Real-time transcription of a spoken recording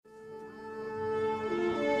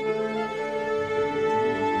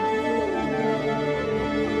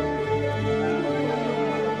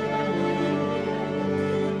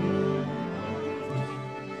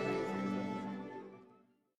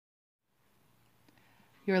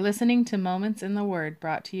You're listening to Moments in the Word,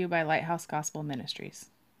 brought to you by Lighthouse Gospel Ministries.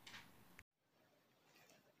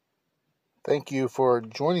 Thank you for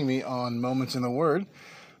joining me on Moments in the Word.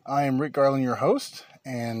 I am Rick Garland, your host,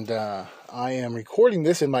 and I am recording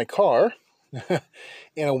this in my car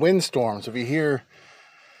in a windstorm. So if you hear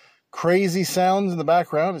crazy sounds in the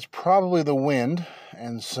background, it's probably the wind.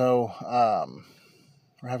 And so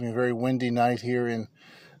we're having a very windy night here in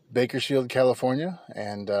Bakersfield, California,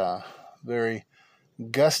 and very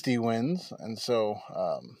gusty winds. And so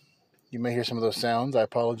you may hear some of those sounds. I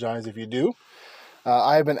apologize if you do.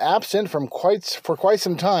 I have been absent for quite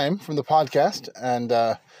some time from the podcast, and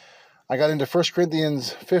I got into 1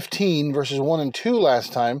 Corinthians 15, verses 1 and 2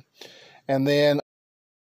 last time, and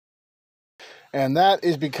that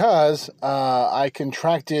is because I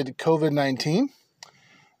contracted COVID-19.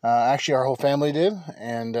 Actually, our whole family did,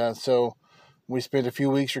 and so we spent a few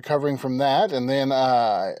weeks recovering from that, and then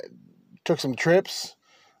took some trips,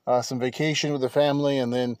 some vacation with the family,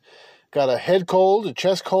 and then got a head cold, a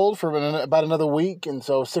chest cold for about another week, and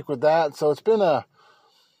so sick with that. So it's been a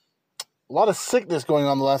lot of sickness going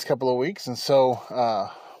on the last couple of weeks, and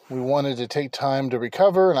so we wanted to take time to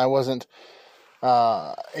recover, and I wasn't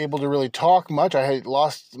able to really talk much. I had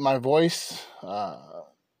lost my voice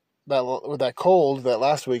with that cold, that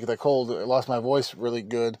last week, I lost my voice really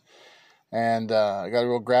good, and I got a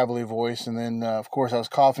real gravelly voice, and then, of course, I was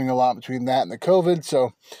coughing a lot between that and the COVID,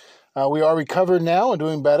 so we are recovered now and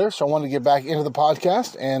doing better, so I wanted to get back into the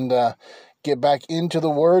podcast and get back into the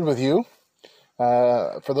Word with you.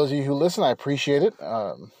 For those of you who listen, I appreciate it.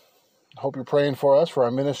 Hope you're praying for us, for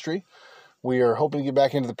our ministry. We are hoping to get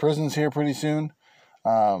back into the prisons here pretty soon.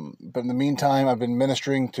 But in the meantime, I've been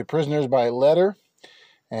ministering to prisoners by letter,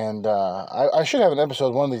 and I should have an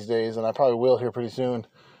episode one of these days, and I probably will here pretty soon,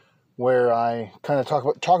 where I kind of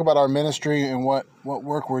talk about our ministry and what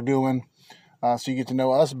work we're doing. So you get to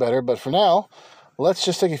know us better. But for now, let's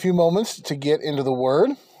just take a few moments to get into the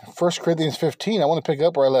Word. 1 Corinthians 15, I want to pick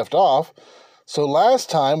up where I left off. So last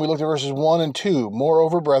time we looked at verses 1 and 2.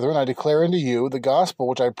 Moreover, brethren, I declare unto you the gospel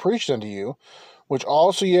which I preached unto you, which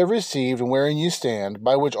also ye have received, and wherein ye stand,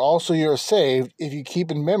 by which also ye are saved, if you keep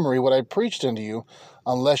in memory what I preached unto you,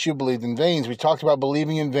 unless you believed in vain. So we talked about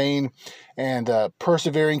believing in vain and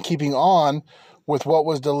persevering, keeping on with what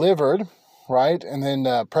was delivered, right? And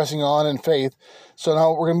then pressing on in faith. So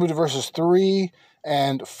now we're going to move to verses 3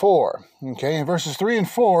 and 4. Okay, and verses 3 and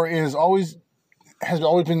 4 has always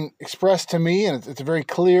been expressed to me, and it's a very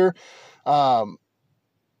clear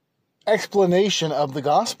explanation of the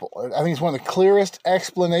gospel. I think it's one of the clearest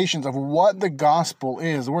explanations of what the gospel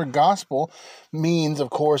is. The word gospel means, of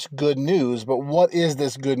course, good news, but what is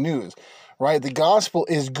this good news? Right? The gospel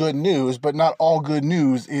is good news, but not all good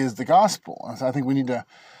news is the gospel. And so I think we need to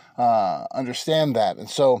understand that. And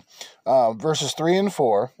so verses 3 and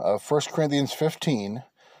 4 of 1 Corinthians 15,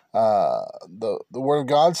 the Word of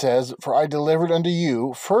God says, For I delivered unto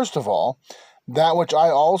you, first of all, that which I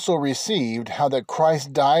also received, how that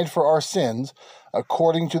Christ died for our sins,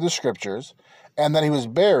 according to the Scriptures, and that he was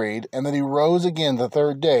buried, and that he rose again the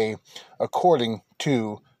third day, according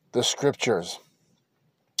to the Scriptures.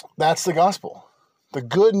 That's the gospel. The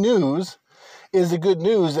good news is the good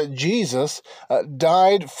news that Jesus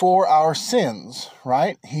died for our sins,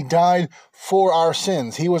 right? He died for our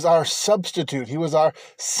sins. He was our substitute. He was our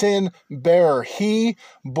sin bearer. He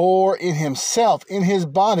bore in himself, in his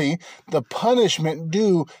body, the punishment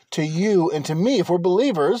due to you and to me. If we're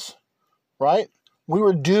believers, right? We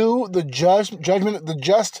were due the just judgment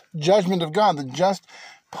of God, the just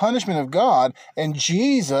punishment of God, and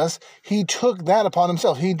Jesus, he took that upon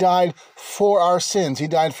himself. He died for our sins. He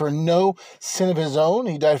died for no sin of his own.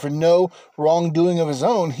 He died for no wrongdoing of his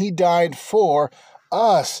own. He died for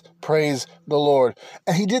us, praise the Lord.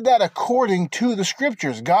 And he did that according to the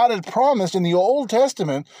Scriptures. God had promised in the Old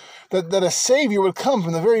Testament that a Savior would come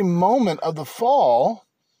from the very moment of the fall.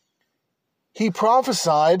 He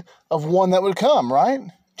prophesied of one that would come, right?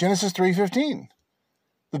 Genesis 3:15.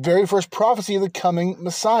 The very first prophecy of the coming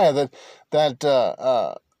Messiah,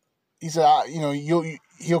 that he said,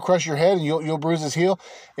 he'll crush your head and you'll bruise his heel.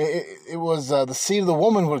 It was the seed of the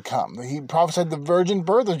woman would come. He prophesied the virgin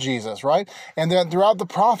birth of Jesus, right? And then throughout the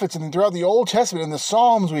prophets and throughout the Old Testament, in the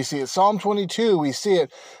Psalms we see it. Psalm 22, we see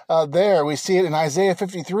it there. We see it in Isaiah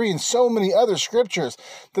 53 and so many other scriptures,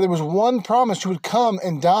 that there was one promise who would come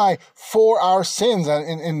and die for our sins.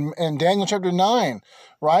 In Daniel chapter 9,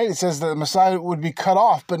 right? It says that the Messiah would be cut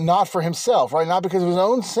off, but not for himself, right? Not because of his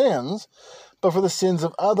own sins, but for the sins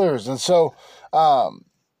of others. And so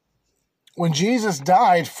When Jesus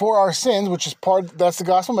died for our sins, which is that's the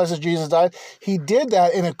gospel message, Jesus died, he did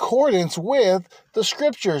that in accordance with the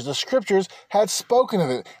Scriptures. The Scriptures had spoken of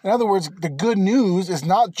it. In other words, the good news is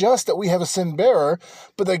not just that we have a sin bearer,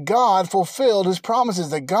 but that God fulfilled his promises,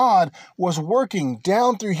 that God was working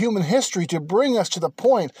down through human history to bring us to the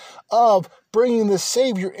point of bringing the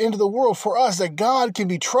Savior into the world for us, that God can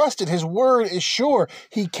be trusted. His word is sure.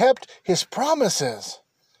 He kept his promises.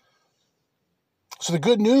 So the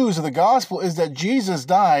good news of the gospel is that Jesus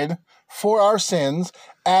died for our sins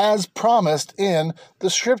as promised in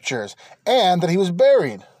the Scriptures, and that he was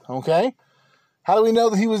buried, okay? How do we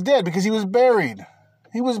know that he was dead? Because he was buried.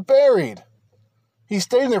 He was buried. He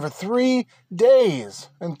stayed there for 3 days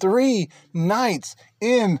and 3 nights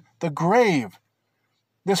in the grave.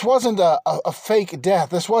 This wasn't a fake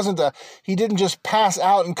death. This wasn't he didn't just pass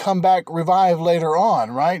out and come back revived later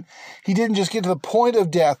on, right? He didn't just get to the point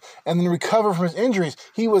of death and then recover from his injuries.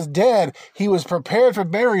 He was dead. He was prepared for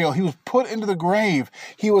burial. He was put into the grave.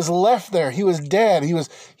 He was left there. He was dead. He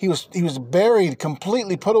was buried,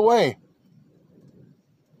 completely put away.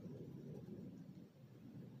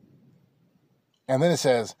 And then it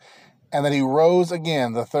says, and that he rose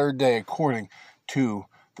again the 3rd day according to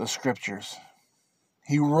the Scriptures.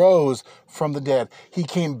 He rose from the dead. He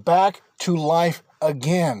came back to life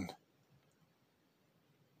again.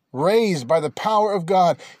 Raised by the power of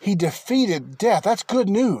God, he defeated death. That's good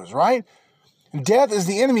news, right? Death is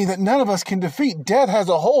the enemy that none of us can defeat. Death has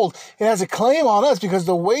a hold. It has a claim on us because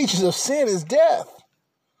the wages of sin is death.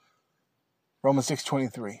 Romans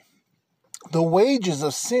 6:23. The wages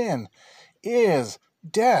of sin is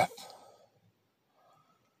death.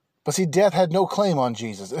 But see, death had no claim on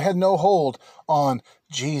Jesus. It had no hold on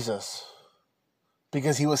Jesus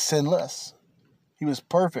because he was sinless. He was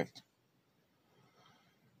perfect.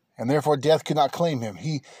 And therefore, death could not claim him.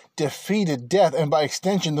 He defeated death, and by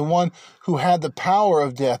extension, the one who had the power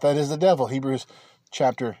of death, that is the devil. Hebrews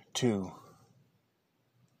chapter 2.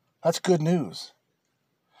 That's good news.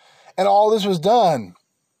 And all this was done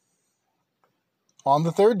on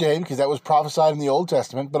the 3rd day, because that was prophesied in the Old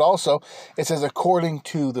Testament, but also it says according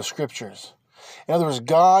to the Scriptures. In other words,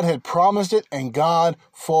 God had promised it and God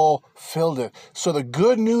fulfilled it. So the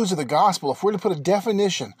good news of the gospel, if we're to put a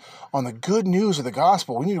definition on the good news of the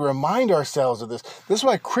gospel, we need to remind ourselves of this. This is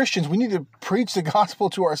why Christians, we need to preach the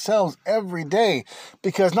gospel to ourselves every day,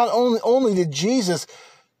 because not only did Jesus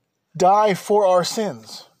die for our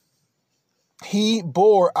sins, he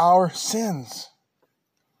bore our sins.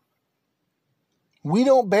 We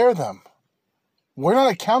don't bear them. We're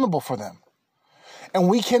not accountable for them. And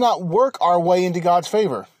we cannot work our way into God's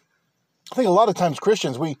favor. I think a lot of times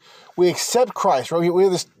Christians, we accept Christ, right? We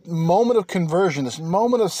have this moment of conversion, this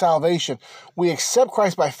moment of salvation. We accept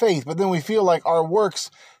Christ by faith, but then we feel like our works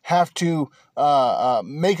have to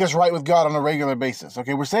make us right with God on a regular basis.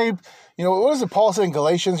 Okay, we're saved. You know, what does Paul say in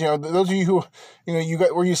Galatians? You know, those of you who, you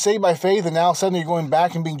know, were you saved by faith and now suddenly you're going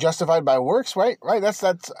back and being justified by works, right? Right?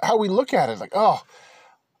 That's how we look at it. Like, oh,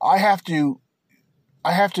 I have to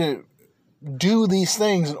do these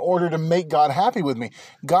things in order to make God happy with me.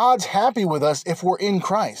 God's happy with us if we're in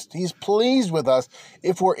Christ. He's pleased with us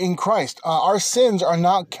if we're in Christ. Our sins are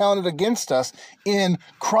not counted against us in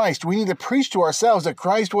Christ. We need to preach to ourselves that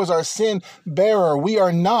Christ was our sin bearer. We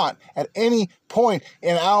are not at any point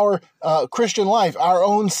in our Christian life our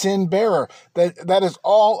own sin bearer. That is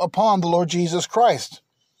all upon the Lord Jesus Christ.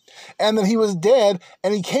 And that he was dead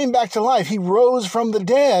and he came back to life. He rose from the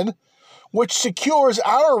dead, which secures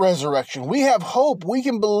our resurrection. We have hope. We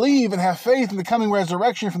can believe and have faith in the coming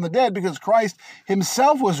resurrection from the dead because Christ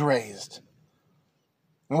himself was raised.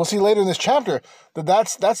 And we'll see later in this chapter that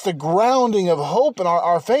that's the grounding of hope in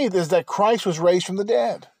our faith, is that Christ was raised from the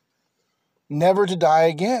dead, never to die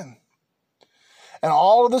again. And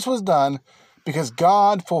all of this was done because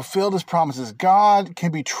God fulfilled his promises. God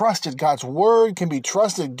can be trusted. God's word can be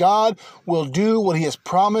trusted. God will do what he has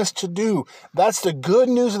promised to do. That's the good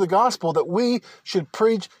news of the gospel that we should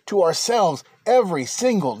preach to ourselves every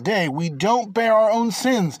single day. We don't bear our own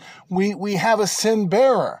sins. We have a sin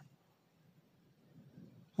bearer.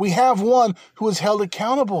 We have one who is held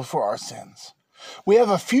accountable for our sins. We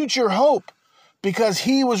have a future hope because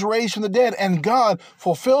he was raised from the dead, and God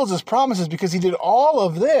fulfills his promises because he did all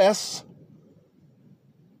of this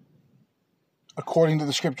according to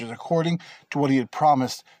the Scriptures, according to what he had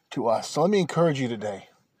promised to us. So let me encourage you today.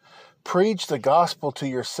 Preach the gospel to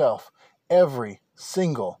yourself every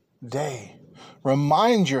single day.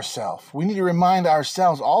 Remind yourself. We need to remind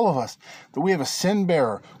ourselves, all of us, that we have a sin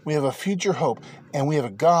bearer, we have a future hope, and we have a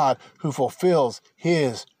God who fulfills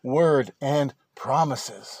his word and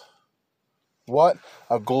promises. What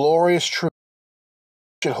a glorious truth.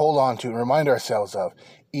 should hold on to and remind ourselves of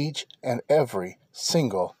each and every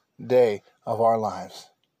single day of our lives.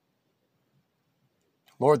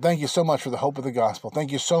 Lord, thank you so much for the hope of the gospel.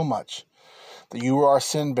 Thank you so much that you were our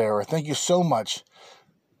sin bearer. Thank you so much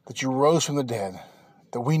that you rose from the dead,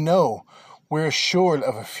 that we know we're assured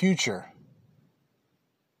of a future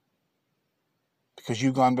because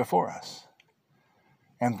you've gone before us.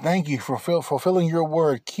 And thank you for fulfilling your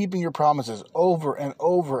word, keeping your promises over and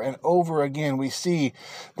over and over again. We see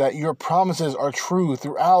that your promises are true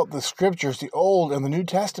throughout the scriptures, the Old and the New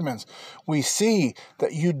Testaments. We see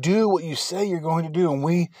that you do what you say you're going to do, and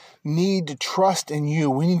we need to trust in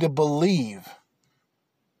you. We need to believe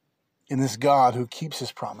in this God who keeps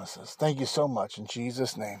his promises. Thank you so much. In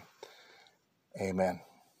Jesus' name, amen.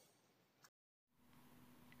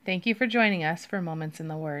 Thank you for joining us for Moments in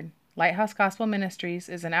the Word. Lighthouse Gospel Ministries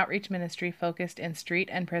is an outreach ministry focused in street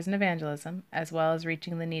and prison evangelism, as well as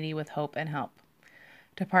reaching the needy with hope and help.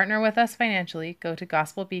 To partner with us financially, go to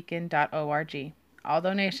gospelbeacon.org. All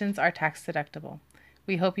donations are tax deductible.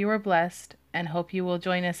 We hope you were blessed and hope you will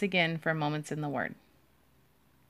join us again for Moments in the Word.